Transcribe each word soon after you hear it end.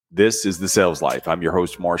This is The Sales Life. I'm your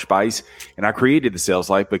host, Marsh Bice, and I created The Sales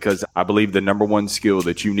Life because I believe the number one skill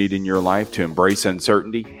that you need in your life to embrace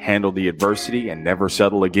uncertainty, handle the adversity, and never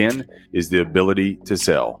settle again is the ability to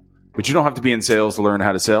sell. But you don't have to be in sales to learn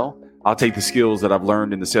how to sell. I'll take the skills that I've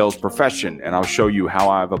learned in the sales profession, and I'll show you how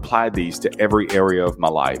I've applied these to every area of my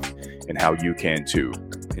life and how you can too.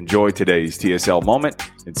 Enjoy today's TSL moment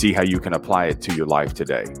and see how you can apply it to your life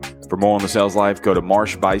today. For more on The Sales Life, go to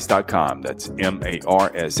marshbice.com. That's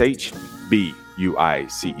MarshBuice.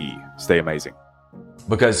 Stay amazing.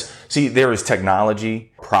 Because, see, there is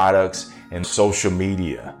technology, products, and social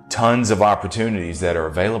media. Tons of opportunities that are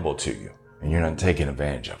available to you, and you're not taking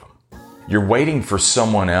advantage of them. You're waiting for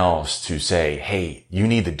someone else to say, hey, you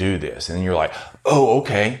need to do this. And you're like, oh,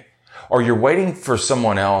 okay. Or you're waiting for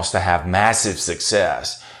someone else to have massive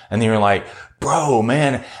success. And then you're like, bro,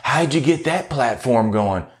 man, how'd you get that platform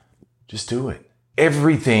going? Just do it.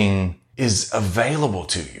 Everything is available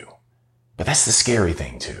to you. But that's the scary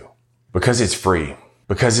thing too. Because it's free,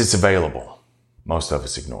 because it's available, most of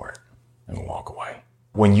us ignore it and walk away.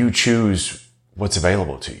 When you choose what's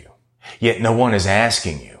available to you, yet no one is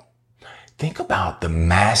asking you, think about the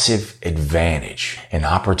massive advantage and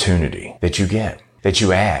opportunity that you get, that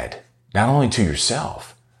you add, not only to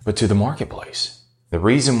yourself, but to the marketplace. The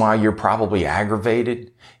reason why you're probably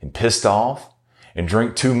aggravated and pissed off and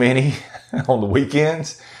drink too many on the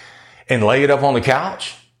weekends and lay it up on the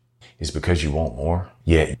couch is because you want more.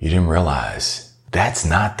 Yet you didn't realize that's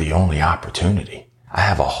not the only opportunity. I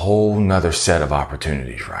have a whole nother set of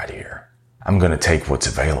opportunities right here. I'm going to take what's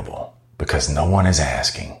available because no one is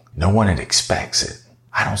asking. No one expects it.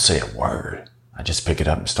 I don't say a word. I just pick it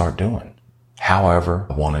up and start doing. However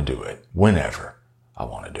I want to do it. Whenever I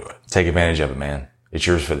want to do it. Take advantage of it, man. It's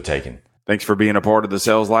yours for the taking. Thanks for being a part of The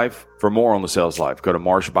Sales Life. For more on The Sales Life, go to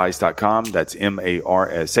marshbice.com. That's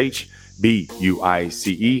MarshBuice.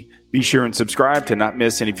 Be sure and subscribe to not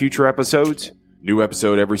miss any future episodes. New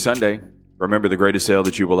episode every Sunday. Remember, the greatest sale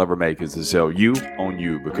that you will ever make is to sell you on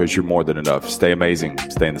you because you're more than enough. Stay amazing.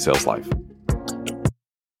 Stay in The Sales Life.